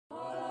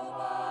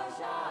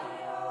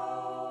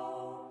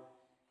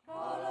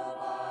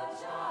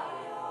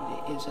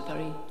it is a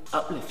very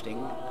uplifting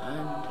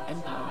and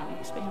empowering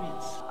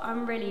experience.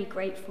 I'm really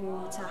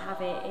grateful to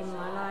have it in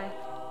my life.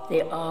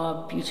 There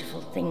are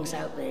beautiful things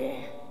out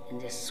there in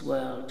this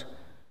world.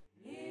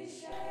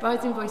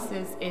 Rising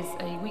Voices is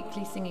a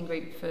weekly singing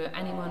group for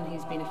anyone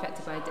who's been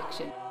affected by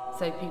addiction.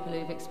 So people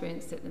who've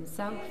experienced it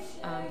themselves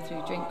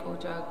through drink or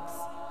drugs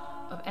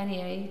of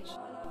any age,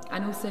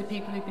 and also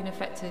people who've been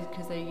affected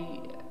because they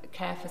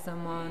care for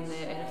someone,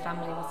 they're in a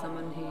family with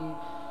someone who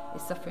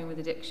is suffering with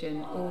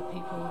addiction, or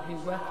people who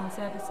work in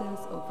services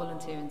or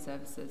volunteer in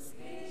services.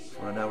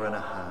 For an hour and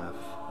a half,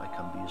 I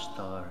can be a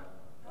star.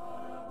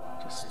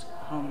 Just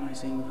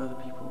harmonising with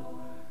other people.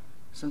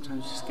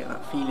 Sometimes you just get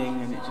that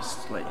feeling and it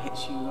just like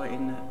hits you right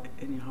in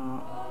your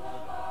heart.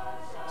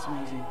 It's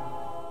amazing.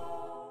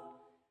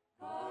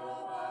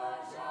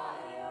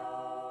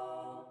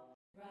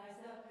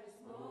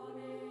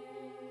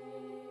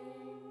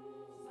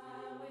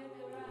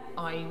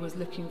 I was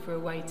looking for a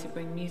way to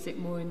bring music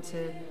more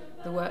into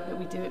the work that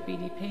we do at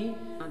BDP.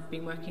 I've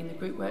been working in the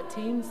group work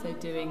team, so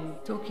doing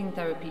talking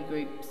therapy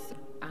groups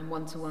and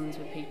one-to-ones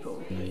with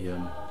people. In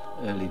the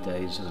early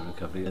days of the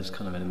recovery, there's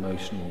kind of an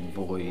emotional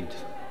void,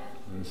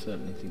 and I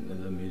certainly think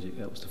that the music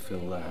helps to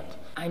fill that.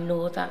 I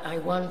know that I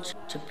want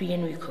to be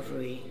in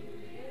recovery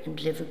and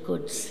live a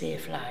good,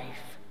 safe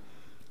life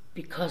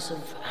because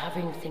of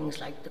having things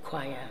like the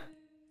choir.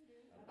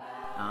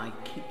 I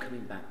keep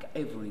coming back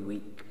every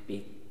week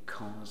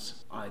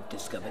because I've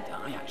discovered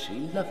that I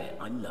actually love it.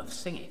 I love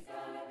singing.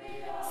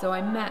 So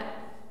I met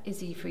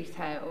Izzy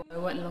Freethale. I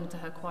went along to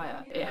her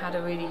choir. It had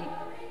a really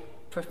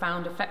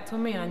profound effect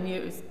on me, and I knew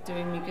it was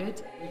doing me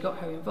good. We got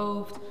her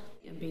involved,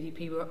 and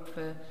BDP were up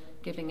for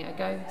giving it a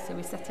go, so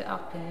we set it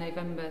up in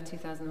November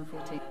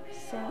 2014.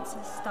 Since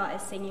I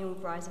started singing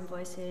with Rising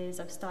Voices,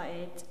 I've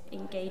started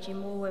engaging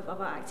more with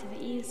other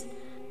activities.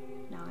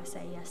 Now I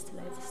say yes to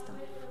loads of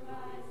stuff.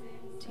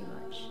 Too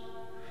much.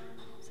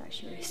 It's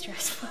actually really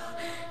stressful.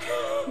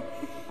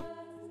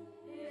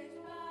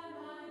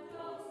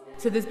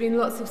 So there's been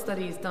lots of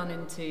studies done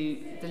into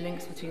the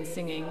links between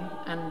singing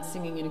and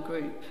singing in a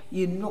group.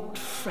 You're not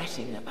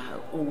fretting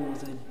about all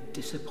the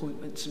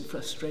disappointments and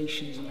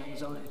frustrations and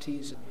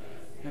anxieties.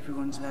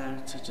 Everyone's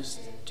there to just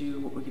do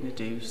what we're going to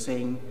do,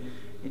 sing,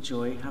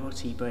 enjoy, have our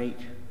tea break,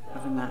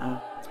 having that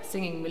up.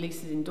 Singing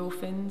releases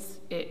endorphins.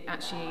 It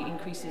actually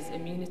increases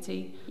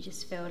immunity. You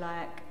just feel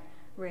like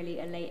really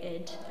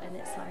elated, and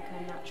it's like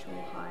a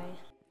natural high.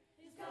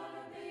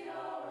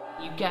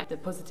 You get the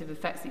positive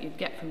effects that you'd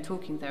get from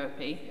talking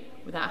therapy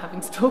without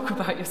having to talk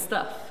about your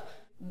stuff.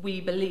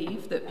 We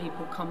believe that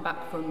people come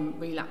back from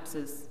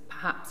relapses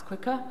perhaps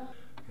quicker.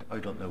 I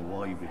don't know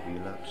why we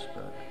relapse,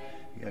 but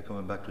yeah,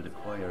 coming back to the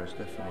choir is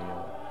definitely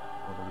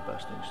one of the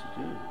best things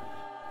to do.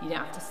 You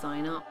don't have to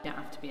sign up, you don't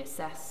have to be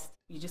assessed.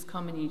 You just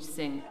come and you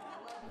sing.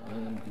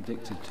 I'm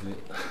addicted to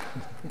it.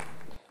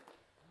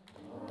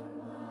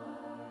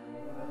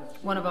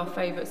 One of our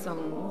favourite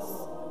songs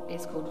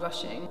is called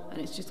Rushing, and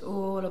it's just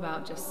all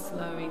about just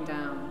slowing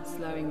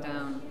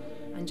down,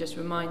 and just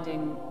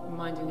reminding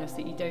us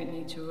that you don't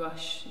need to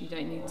rush, you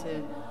don't need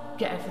to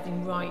get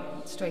everything right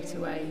straight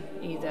away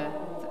either,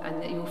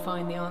 and that you'll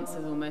find the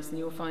answers almost, and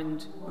you'll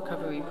find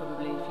recovery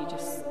probably if you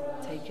just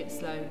take it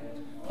slow.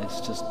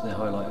 It's just the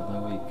highlight of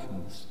my week,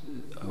 and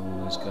I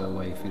always go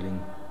away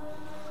feeling,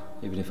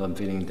 even if I'm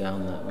feeling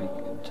down that week,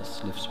 it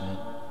just lifts me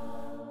up.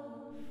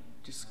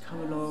 Just come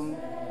along,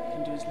 you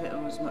can do as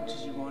little or as much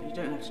as you want. You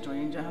don't have to join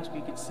in, you don't have to be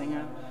a good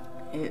singer.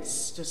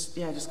 It's just,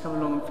 yeah, just come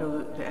along and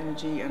feel the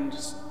energy and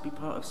just be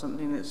part of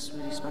something that's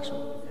really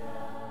special.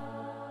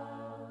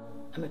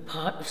 I'm a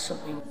part of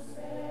something.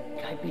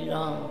 I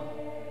belong.